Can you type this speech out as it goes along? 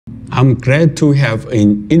I'm glad to have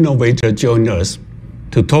an innovator join us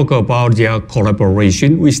to talk about their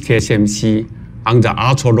collaboration with TSMC on the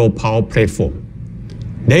ultra-low power platform.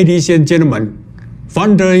 Ladies and gentlemen,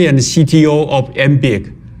 founder and CTO of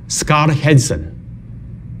Ambiq, Scott Hanson.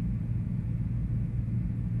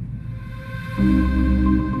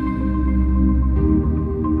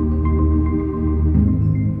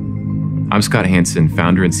 I'm Scott Hanson,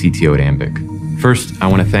 founder and CTO at Ambiq. First, I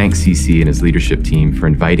want to thank CC and his leadership team for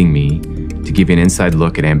inviting me to give you an inside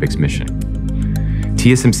look at Ambiq's mission.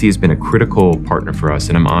 TSMC has been a critical partner for us,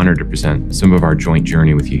 and I'm honored to present some of our joint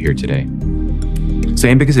journey with you here today. So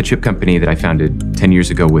Ambiq is a chip company that I founded 10 years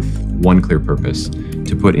ago with one clear purpose: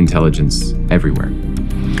 to put intelligence everywhere.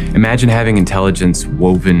 Imagine having intelligence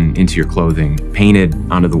woven into your clothing, painted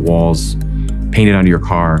onto the walls, painted onto your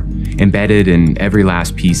car, embedded in every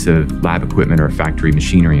last piece of lab equipment or factory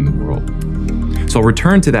machinery in the world. So I'll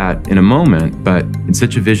return to that in a moment, but in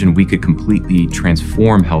such a vision, we could completely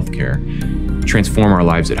transform healthcare, transform our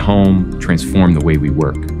lives at home, transform the way we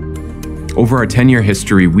work. Over our 10-year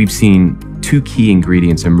history, we've seen two key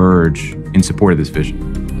ingredients emerge in support of this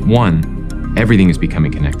vision. One, everything is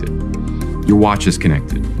becoming connected. Your watch is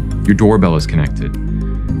connected. Your doorbell is connected.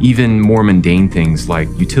 Even more mundane things like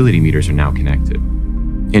utility meters are now connected.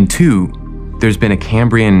 And two, there's been a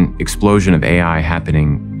Cambrian explosion of AI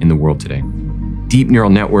happening in the world today. Deep neural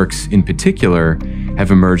networks in particular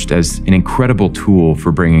have emerged as an incredible tool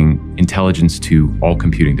for bringing intelligence to all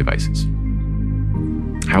computing devices.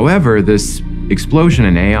 However, this explosion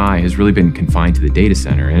in AI has really been confined to the data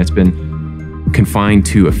center, and it's been confined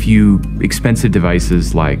to a few expensive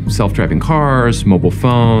devices like self-driving cars, mobile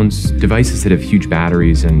phones, devices that have huge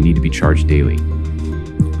batteries and need to be charged daily.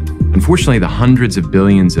 Unfortunately, the hundreds of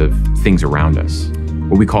billions of things around us,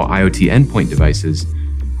 what we call IoT endpoint devices,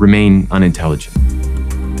 remain unintelligent.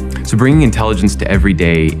 So bringing intelligence to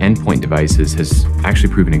everyday endpoint devices has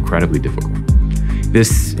actually proven incredibly difficult.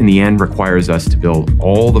 This, in the end, requires us to build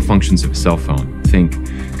all the functions of a cell phone. Think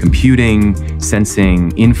computing,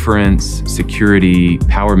 sensing, inference, security,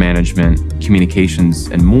 power management, communications,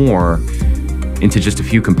 and more into just a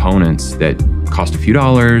few components that cost a few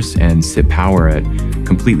dollars and sip power at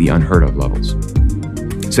completely unheard of levels.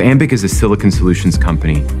 So Ambiq is a silicon solutions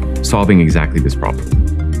company solving exactly this problem.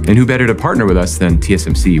 And who better to partner with us than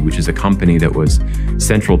TSMC, which is a company that was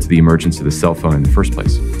central to the emergence of the cell phone in the first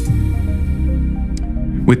place.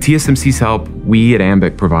 With TSMC's help, we at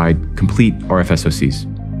Ambiq provide complete RF SoCs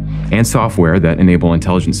and software that enable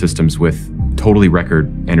intelligent systems with totally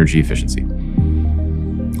record energy efficiency.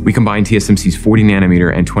 We combine TSMC's 40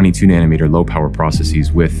 nanometer and 22 nanometer low power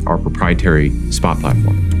processes with our proprietary SPOT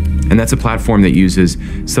platform. And that's a platform that uses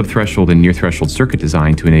sub-threshold and near-threshold circuit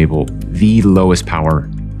design to enable the lowest power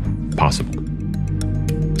possible.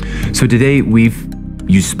 So today, we've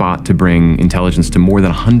used SPOT to bring intelligence to more than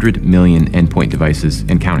 100 million endpoint devices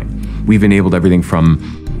and counting. We've enabled everything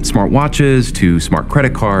from smart watches to smart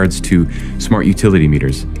credit cards to smart utility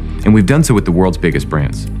meters. And we've done so with the world's biggest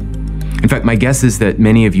brands. In fact, my guess is that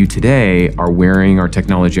many of you today are wearing our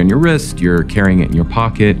technology on your wrist, you're carrying it in your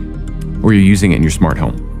pocket, or you're using it in your smart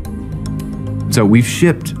home. So we've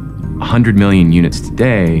shipped 100 million units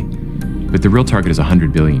today, but the real target is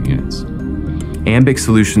 100 billion units. Ambiq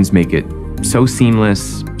solutions make it so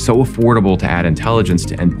seamless, so affordable to add intelligence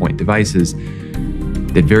to endpoint devices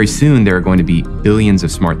that very soon there are going to be billions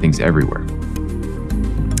of smart things everywhere.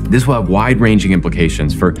 This will have wide-ranging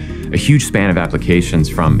implications for a huge span of applications,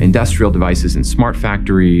 from industrial devices in smart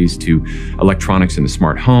factories to electronics in the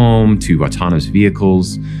smart home to autonomous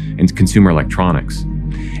vehicles and consumer electronics.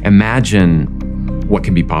 Imagine what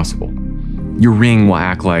can be possible. Your Ring will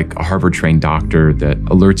act like a Harvard-trained doctor that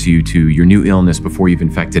alerts you to your new illness before you've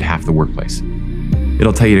infected half the workplace.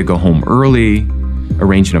 It'll tell you to go home early,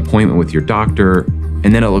 arrange an appointment with your doctor,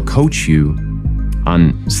 and then it'll coach you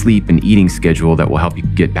on sleep and eating schedule that will help you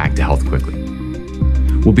get back to health quickly.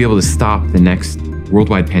 We'll be able to stop the next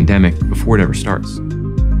worldwide pandemic before it ever starts.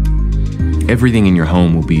 Everything in your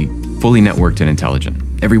home will be fully networked and intelligent.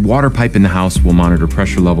 Every water pipe in the house will monitor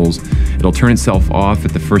pressure levels. It'll turn itself off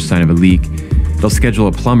at the first sign of a leak. It'll schedule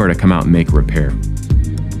a plumber to come out and make a repair.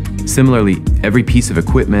 Similarly, every piece of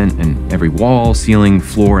equipment and every wall, ceiling,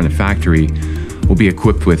 floor in a factory will be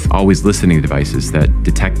equipped with always listening devices that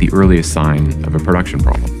detect the earliest sign of a production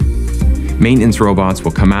problem. Maintenance robots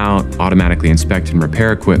will come out, automatically inspect and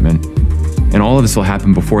repair equipment, and all of this will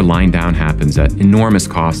happen before line down happens at enormous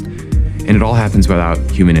cost, and it all happens without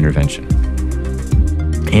human intervention.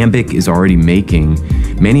 Ambiq is already making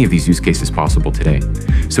many of these use cases possible today.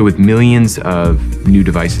 So with millions of new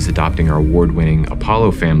devices adopting our award-winning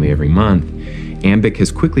Apollo family every month, Ambiq has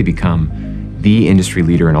quickly become the industry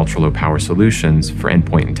leader in ultra-low power solutions for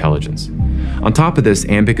endpoint intelligence. On top of this,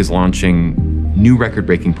 Ambiq is launching new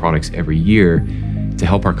record-breaking products every year to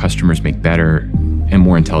help our customers make better and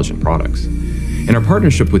more intelligent products. And our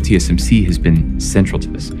partnership with TSMC has been central to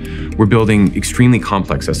this. We're building extremely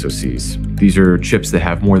complex SoCs. These are chips that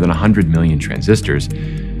have more than 100 million transistors.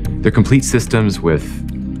 They're complete systems with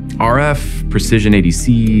RF, precision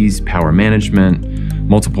ADCs, power management,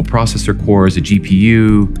 multiple processor cores, a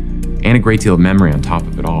GPU, and a great deal of memory on top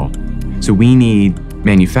of it all. So we need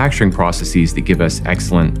manufacturing processes that give us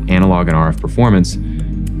excellent analog and RF performance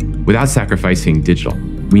without sacrificing digital.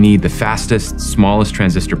 We need the fastest, smallest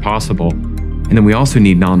transistor possible, and then we also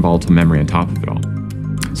need non-volatile memory on top of it all.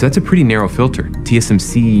 So that's a pretty narrow filter.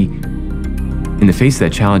 TSMC, in the face of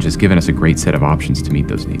that challenge, has given us a great set of options to meet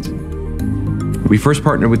those needs. We first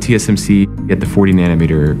partnered with TSMC at the 40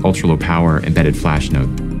 nanometer ultra-low power embedded flash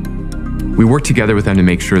node. We worked together with them to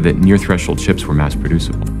make sure that near-threshold chips were mass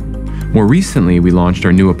producible. More recently, we launched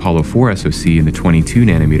our new Apollo 4 SoC in the 22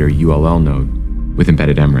 nanometer ULL node with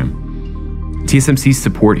embedded MRAM. TSMC's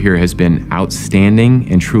support here has been outstanding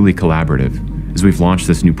and truly collaborative as we've launched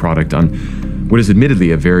this new product on what is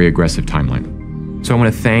admittedly a very aggressive timeline. So I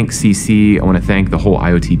want to thank CC, I want to thank the whole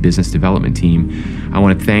IoT business development team, I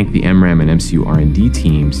want to thank the MRAM and MCU R&D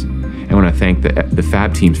teams, and I want to thank the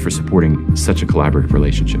fab teams for supporting such a collaborative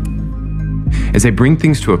relationship. As I bring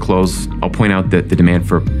things to a close, I'll point out that the demand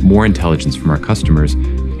for more intelligence from our customers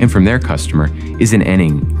and from their customer isn't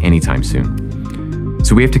ending anytime soon.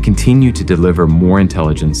 So we have to continue to deliver more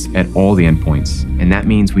intelligence at all the endpoints, and that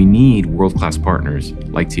means we need world-class partners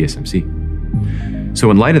like TSMC. So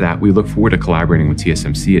in light of that, we look forward to collaborating with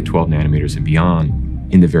TSMC at 12 nanometers and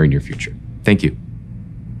beyond in the very near future. Thank you.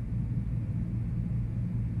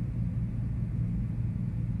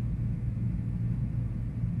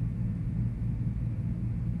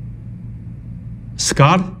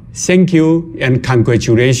 Scott, thank you and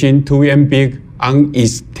congratulations to Ambiq on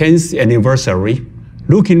its 10th anniversary.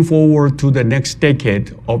 Looking forward to the next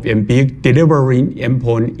decade of Ambiq delivering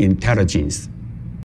endpoint intelligence.